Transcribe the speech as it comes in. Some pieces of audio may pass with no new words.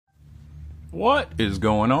What is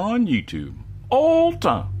going on YouTube? Old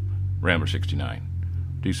time Rambler69.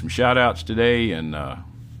 Do some shout outs today and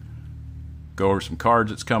go over some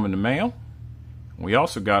cards that's coming to mail. We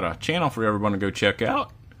also got a channel for everyone to go check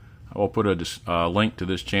out. I will put a link to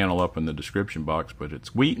this channel up in the description box, but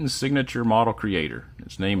it's Wheaton's Signature Model Creator.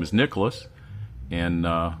 His name is Nicholas, and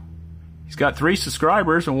he's got 3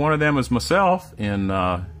 subscribers, and one of them is myself,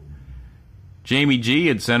 and Jamie G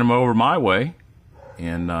had sent him over my way,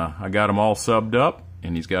 and I got him all subbed up,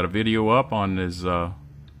 and he's got a video up on his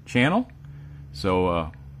channel.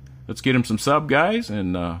 So let's get him some sub, guys,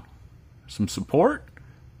 and some support,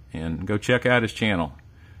 and go check out his channel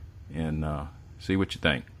and see what you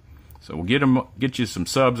think. So we'll get you some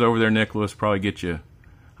subs over there, Nicholas. Probably get you,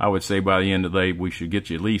 I would say by the end of the day, we should get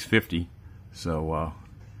you at least 50. So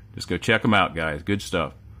just go check them out, guys. Good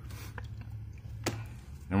stuff.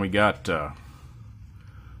 And we got my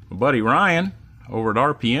buddy Ryan over at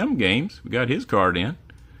RPM Games. We got his card in.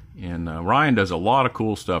 And Ryan does a lot of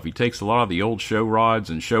cool stuff. He takes a lot of the old show rods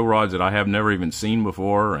and show rods that I have never even seen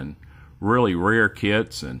before, and really rare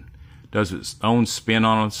kits, and does his own spin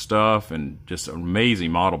on stuff, and just an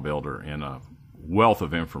amazing model builder and a wealth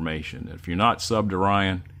of information. If you're not subbed to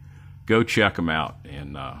Ryan, go check him out,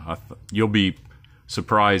 and you'll be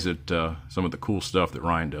surprised at some of the cool stuff that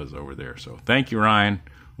Ryan does over there. So thank you, Ryan.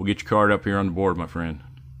 We'll get your card up here on the board, my friend.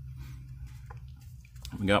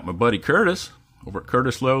 We got my buddy Curtis over at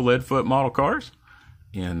Curtis Lowe Leadfoot Model Cars,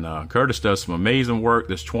 and Curtis does some amazing work.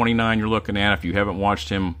 This 29 you're looking at, if you haven't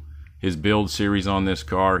watched his build series on this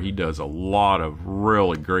car, he does a lot of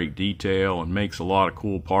really great detail and makes a lot of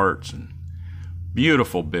cool parts, and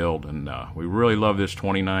beautiful build. And we really love this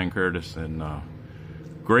 29, Curtis, and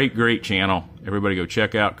great channel. Everybody go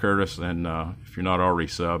check out Curtis, and if you're not already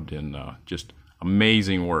subbed, and just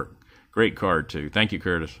amazing work. Great card too. Thank you,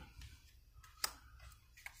 Curtis.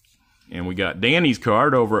 And we got Danny's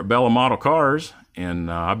card over at Bella Model Cars,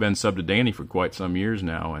 and I've been subbed to Danny for quite some years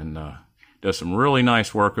now, and does some really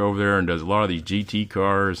nice work over there, and does a lot of these GT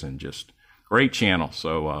cars, and just great channel.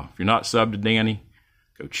 So if you're not subbed to Danny,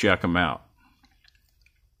 go check him out.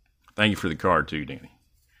 Thank you for the card too, Danny.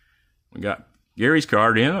 We got Gary's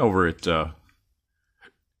card in over at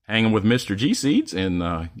Hanging with Mr. G Seeds,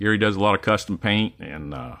 and Gary does a lot of custom paint,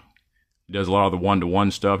 and he does a lot of the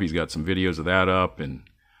one-to-one stuff. He's got some videos of that up, and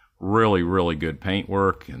really good paint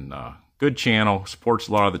work, and good channel. Supports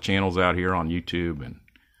a lot of the channels out here on YouTube, and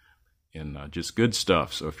just good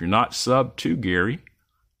stuff. So if you're not subbed to Gary,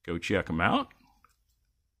 go check him out.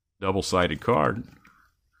 Double-sided card.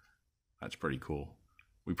 That's pretty cool.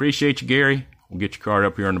 We appreciate you, Gary. We'll get your card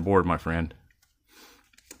up here on the board, my friend.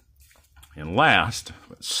 And last,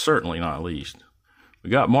 but certainly not least,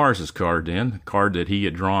 we got Mars's card in, the card that he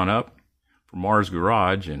had drawn up for Mars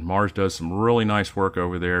Garage, and Mars does some really nice work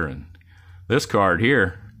over there. And this card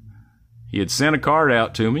here, he had sent a card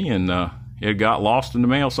out to me, and it got lost in the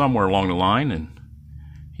mail somewhere along the line, and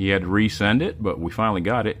he had to resend it, but we finally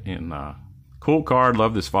got it. And cool card.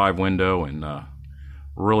 Love this 5 window, and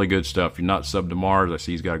really good stuff. If you're not subbed to Mars, I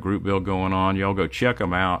see he's got a group build going on. Y'all go check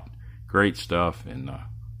him out. Great stuff, and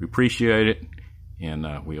we appreciate it,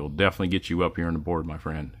 and we'll definitely get you up here on the board, my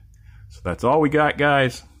friend. So that's all we got,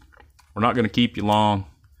 guys. We're not going to keep you long.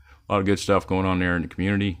 A lot of good stuff going on there in the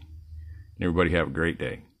community, and everybody have a great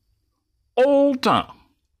day. Old time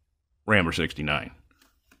Rambler69.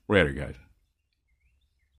 We're at it, guys.